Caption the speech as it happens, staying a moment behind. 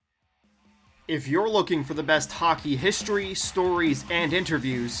If you're looking for the best hockey history, stories, and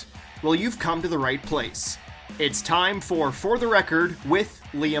interviews, well, you've come to the right place. It's time For the Record with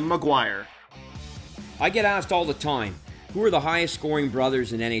Liam McGuire. I get asked all the time, who are the highest scoring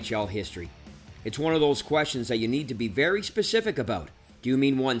brothers in NHL history? It's one of those questions that you need to be very specific about. Do you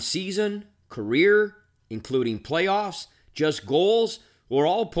mean one season, career, including playoffs, just goals, or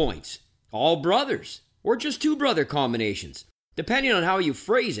all points? All brothers, or just two brother combinations? Depending on how you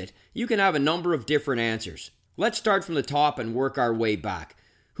phrase it, you can have a number of different answers. Let's start from the top and work our way back.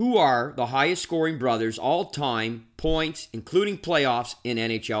 Who are the highest scoring brothers all time, points, including playoffs in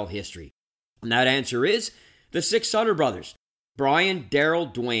NHL history? And that answer is the six Sutter brothers. Brian,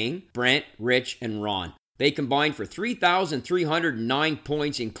 Daryl, Dwayne, Brent, Rich, and Ron. They combined for 3,309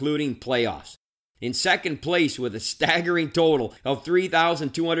 points, including playoffs. In second place with a staggering total of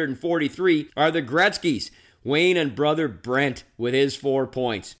 3,243 are the Gretzkys, Wayne and brother Brent with his 4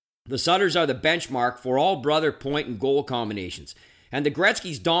 points. The Sutters are the benchmark for all brother point and goal combinations, and the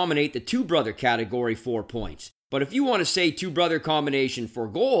Gretzkys dominate the two-brother category 4 points. But if you want to say two-brother combination for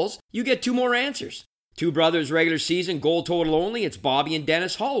goals, you get two more answers. Two brothers regular season goal total only, it's Bobby and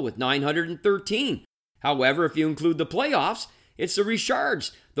Dennis Hull with 913. However, if you include the playoffs, it's the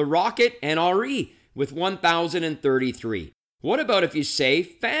Richards, the Rocket, and Henri with 1,033. What about if you say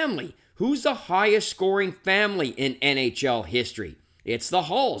family? Who's the highest scoring family in NHL history? It's the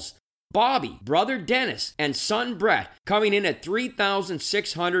Hulls. Bobby, brother Dennis, and son Brett coming in at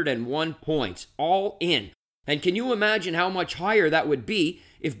 3,601 points, all in. And can you imagine how much higher that would be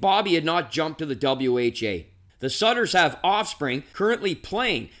if Bobby had not jumped to the WHA? The Sutters have offspring currently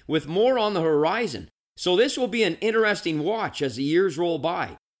playing, with more on the horizon. So this will be an interesting watch as the years roll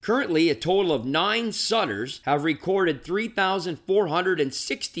by. Currently, a total of 9 Sutters have recorded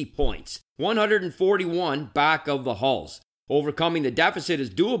 3,460 points, 141 back of the Hulls. Overcoming the deficit is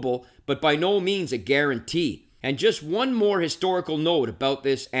doable, but by no means a guarantee. And just one more historical note about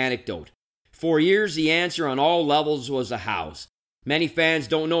this anecdote. For years, the answer on all levels was the Hows. Many fans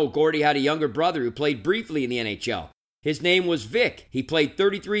don't know Gordie had a younger brother who played briefly in the NHL. His name was Vic. He played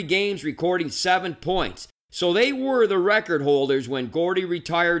 33 games, recording 7 points. So they were the record holders when Gordie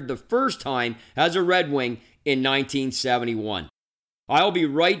retired the first time as a Red Wing in 1971. I'll be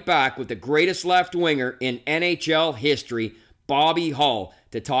right back with the greatest left winger in NHL history, Bobby Hull,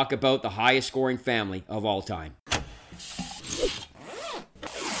 to talk about the highest scoring family of all time.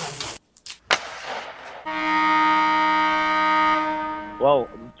 Well,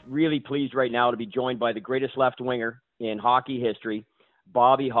 I'm really pleased right now to be joined by the greatest left winger in hockey history,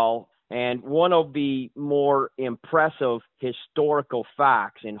 Bobby Hull. And one of the more impressive historical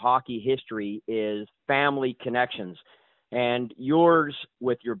facts in hockey history is family connections. And yours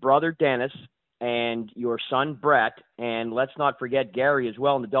with your brother Dennis and your son Brett, and let's not forget Gary as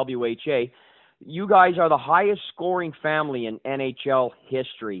well in the WHA. You guys are the highest scoring family in NHL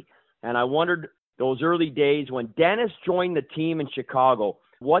history. And I wondered those early days when Dennis joined the team in Chicago,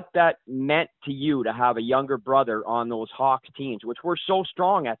 what that meant to you to have a younger brother on those Hawks teams, which were so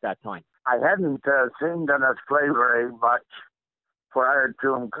strong at that time. I hadn't seen Dennis play very much prior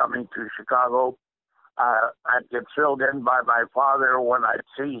to him coming to Chicago. I'd get filled in by my father when I'd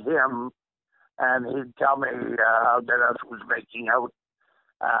see him, and he'd tell me how Dennis was making out.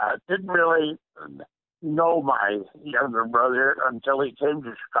 Didn't really know my younger brother until he came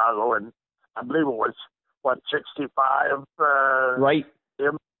to Chicago, and I believe it was, 65? Right.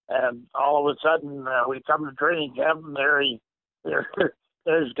 Him, and all of a sudden, we come to training camp, and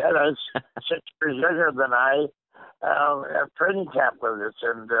there's Dennis, 6 years younger than I, at training camp with us,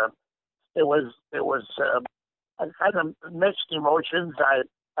 and it was a kind of mixed emotions.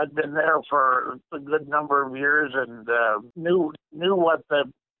 I'd been there for a good number of years and knew what the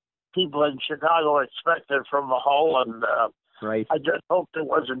people in Chicago expected from the Hull, and right. I just hoped it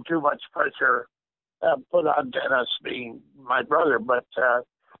wasn't too much pressure put on Dennis being my brother, but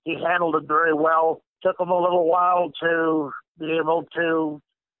he handled it very well. Took him a little while to be able to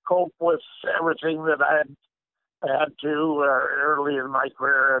cope with everything that I had to early in my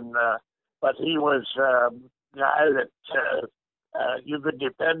career, and but he was a guy that you could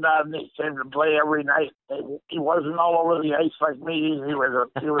depend on. He came to play every night. He wasn't all over the ice like me. He was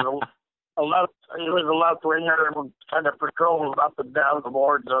a left winger and kind of patrolled up and down the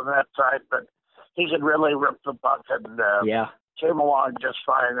boards on that side, but he could really rip the puck, and came along just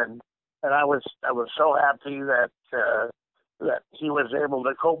fine. And I was so happy that he was able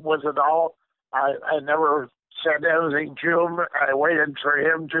to cope with it all. I never said anything to him. I waited for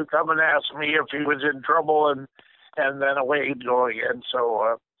him to come and ask me if he was in trouble, and then away he'd go again.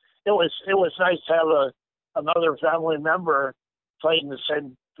 So it was nice to have another family member play in the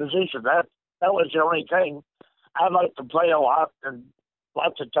same position. that was the only thing. I liked to play a lot, and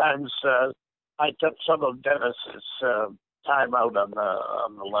lots of times I took some of Dennis's time out on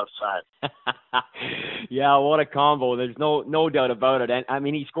the left side. Yeah, what a combo. There's no doubt about it. And I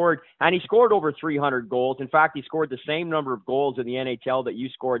mean, he scored over 300 goals. In fact, he scored the same number of goals in the NHL that you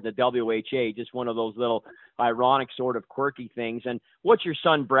scored in the WHA. Just one of those little ironic sort of quirky things. And what your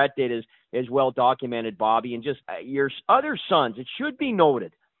son Brett did is well documented, Bobby. And just your other sons, it should be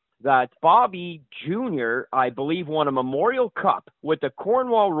noted that Bobby Jr., I believe, won a Memorial Cup with the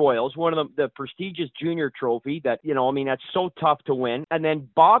Cornwall Royals, one of the prestigious junior trophy that, that's so tough to win. And then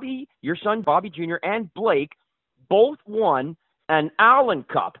Bobby, your son Bobby Jr. and Blake both won an Allen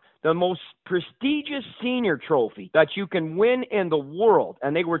Cup, the most prestigious senior trophy that you can win in the world.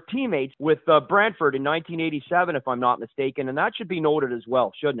 And they were teammates with Brantford in 1987, if I'm not mistaken. And that should be noted as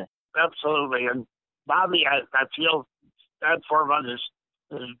well, shouldn't it? Absolutely. And Bobby, I feel that for him on his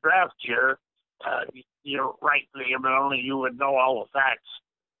draft year, you're right, Liam, and only you would know all the facts.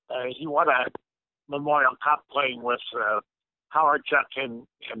 He won a Memorial Cup playing with Howard Chuck in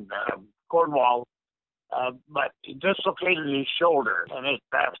Cornwall, but he dislocated his shoulder in his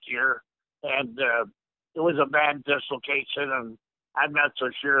draft year, and it was a bad dislocation, and I'm not so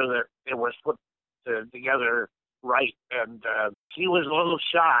sure that it was put together right, and he was a little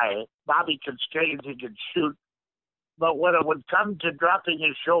shy. Bobby could skate, he could shoot, but when it would come to dropping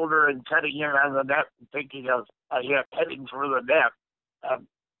his shoulder and cutting in on the net and thinking of heading for the net,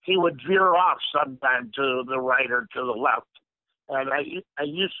 he would veer off sometime to the right or to the left. And I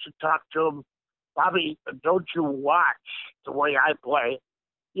used to talk to him, Bobby, don't you watch the way I play?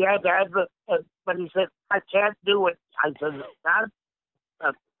 Yeah, Dad, but he said, I can't do it. I said, it's not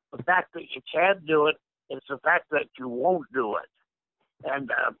the fact that you can't do it, it's the fact that you won't do it.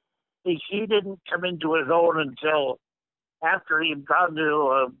 And he didn't come into his own until after he'd gone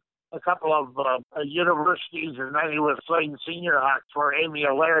to a couple of universities, and then he was playing senior hockey for Amy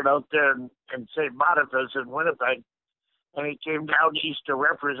Allaire out there in St. Boniface in Winnipeg. And he came down east to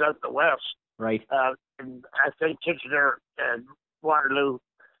represent the West. Right. And I think Kitchener and Waterloo.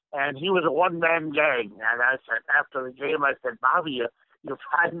 And he was a one-man gang. And I said, after the game, I said, Bobby, you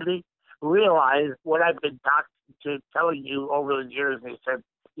finally realize what I've been telling you over the years. And he said,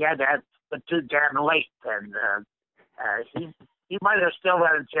 yeah, Dad, but too damn late. And he might have still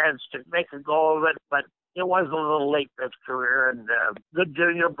had a chance to make a go of it, but it was a little late in his career. And good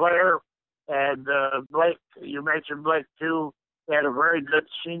junior player. And Blake, you mentioned Blake too. They had a very good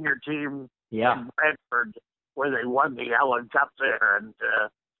senior team in Brantford where they won the Allen Cup there. And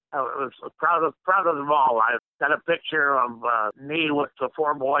I was proud of them all. I've got a picture of me with the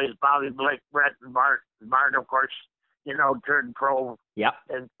four boys, Bobby, Blake, Brett, and Bart. Bart, of course, turned pro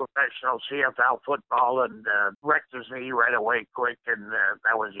in professional CFL football and wrecked his knee right away quick, and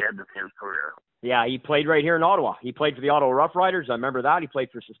that was the end of his career. Yeah, he played right here in Ottawa. He played for the Ottawa Rough Riders. I remember that. He played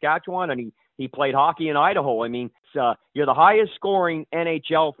for Saskatchewan, and he played hockey in Idaho. I mean, you're the highest scoring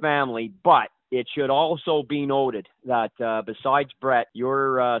NHL family, but it should also be noted that besides Brett,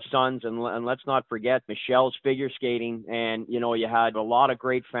 your sons, and let's not forget Michelle's figure skating, and, you had a lot of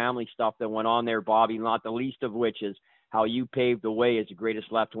great family stuff that went on there, Bobby, not the least of which is how you paved the way as the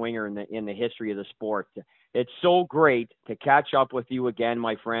greatest left winger in the history of the sport. It's so great to catch up with you again,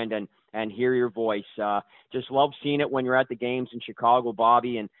 my friend, and hear your voice. Just love seeing it when you're at the games in Chicago,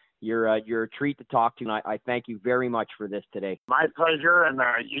 Bobby, and you're a treat to talk to, and I thank you very much for this today. My pleasure, and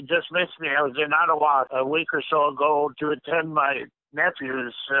you just missed me. I was in Ottawa a week or so ago to attend my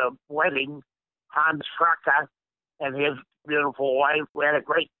nephew's wedding, Hans Fraka, and his beautiful wife. We had a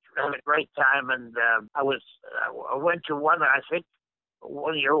great time, and I went to one, I think,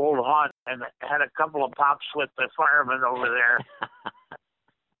 1-year-old haunt, and had a couple of pops with the firemen over there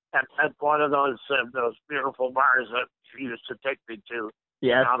at one of those beautiful bars that he used to take me to.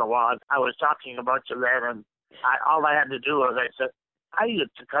 Yes. In Ottawa. I was talking about you then, and all I had to do was I said, I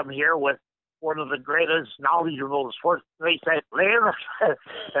used to come here with one of the greatest knowledgeable sports. They said, Liam,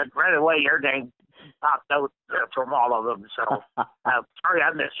 and right away your name popped out from all of them. So sorry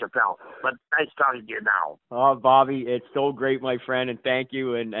I missed you, pal, but nice talking to you now. Oh, Bobby, it's so great, my friend, and thank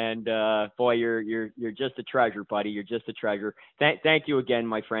you. And boy, you're just a treasure, buddy. You're just a treasure. Thank you again,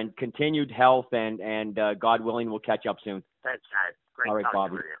 my friend. Continued health, and God willing, we'll catch up soon. Thanks, guys. Great. All right,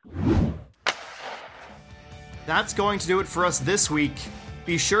 Bobby. That's going to do it for us this week.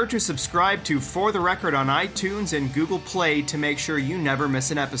 Be sure to subscribe to For the Record on iTunes and Google Play to make sure you never miss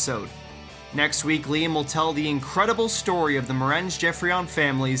an episode. Next week, Liam will tell the incredible story of the Morenz-Geoffrion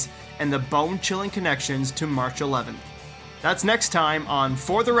families and the bone-chilling connections to March 11th. That's next time on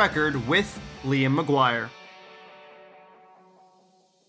For the Record with Liam McGuire.